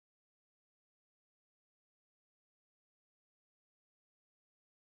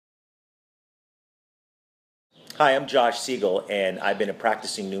Hi, I'm Josh Siegel, and I've been a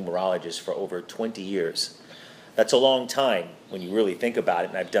practicing numerologist for over 20 years. That's a long time when you really think about it,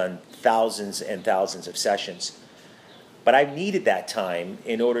 and I've done thousands and thousands of sessions. But I've needed that time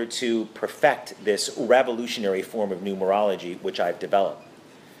in order to perfect this revolutionary form of numerology which I've developed.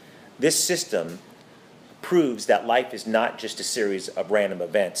 This system proves that life is not just a series of random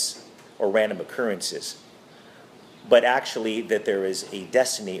events or random occurrences, but actually that there is a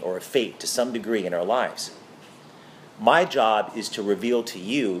destiny or a fate to some degree in our lives. My job is to reveal to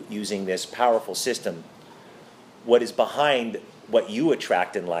you, using this powerful system, what is behind what you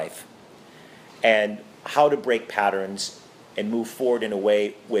attract in life and how to break patterns and move forward in a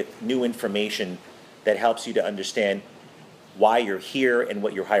way with new information that helps you to understand why you're here and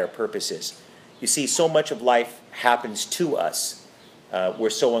what your higher purpose is. You see, so much of life happens to us. We're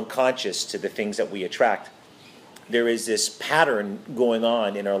so unconscious to the things that we attract. There is this pattern going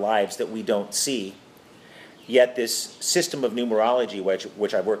on in our lives that we don't see. Yet this system of numerology,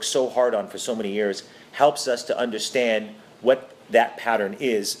 which I've worked so hard on for so many years, helps us to understand what that pattern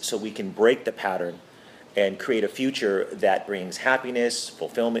is so we can break the pattern and create a future that brings happiness,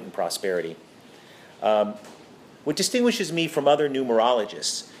 fulfillment, and prosperity. What distinguishes me from other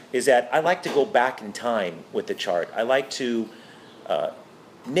numerologists is that I like to go back in time with the chart. I like to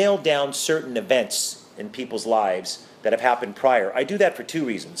nail down certain events in people's lives that have happened prior. I do that for two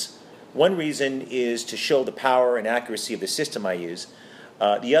reasons. One reason is to show the power and accuracy of the system I use.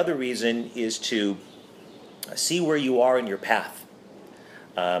 The other reason is to see where you are in your path.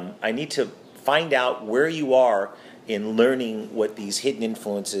 I need to find out where you are in learning what these hidden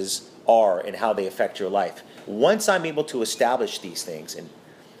influences are and how they affect your life. Once I'm able to establish these things, and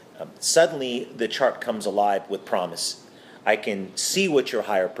suddenly the chart comes alive with promise. I can see what your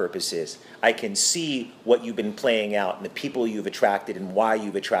higher purpose is. I can see what you've been playing out and the people you've attracted and why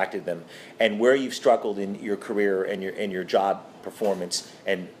you've attracted them and where you've struggled in your career and your job performance.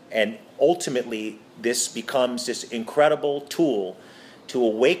 And ultimately, this becomes this incredible tool to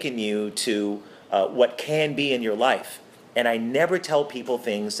awaken you to what can be in your life. And I never tell people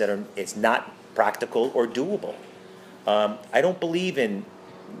things that it's not practical or doable. I don't believe in,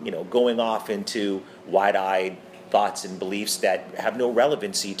 going off into wide-eyed thoughts and beliefs that have no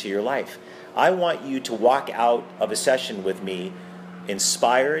relevancy to your life. I want you to walk out of a session with me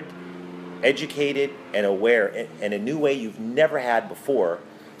inspired, educated, and aware in a new way you've never had before,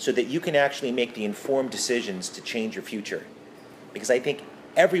 so that you can actually make the informed decisions to change your future. Because I think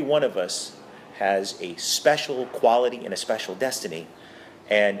every one of us has a special quality and a special destiny,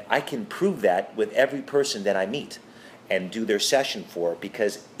 and I can prove that with every person that I meet and do their session for,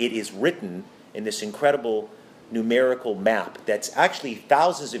 because it is written in this incredible numerical map that's actually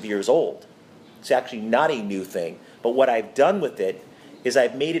thousands of years old. It's actually not a new thing, but what I've done with it is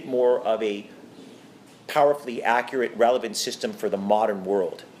I've made it more of a powerfully accurate, relevant system for the modern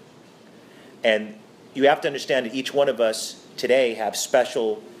world. And you have to understand that each one of us today have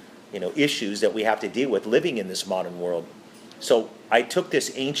special, issues that we have to deal with living in this modern world. So I took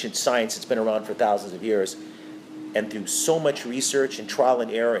this ancient science that's been around for thousands of years, and through so much research and trial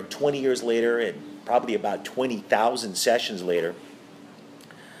and error, and 20 years later, and probably about 20,000 sessions later,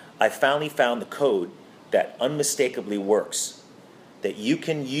 I finally found the code that unmistakably works, that you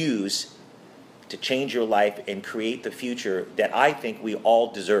can use to change your life and create the future that I think we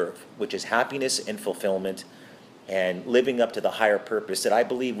all deserve, which is happiness and fulfillment and living up to the higher purpose that I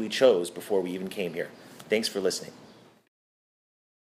believe we chose before we even came here. Thanks for listening.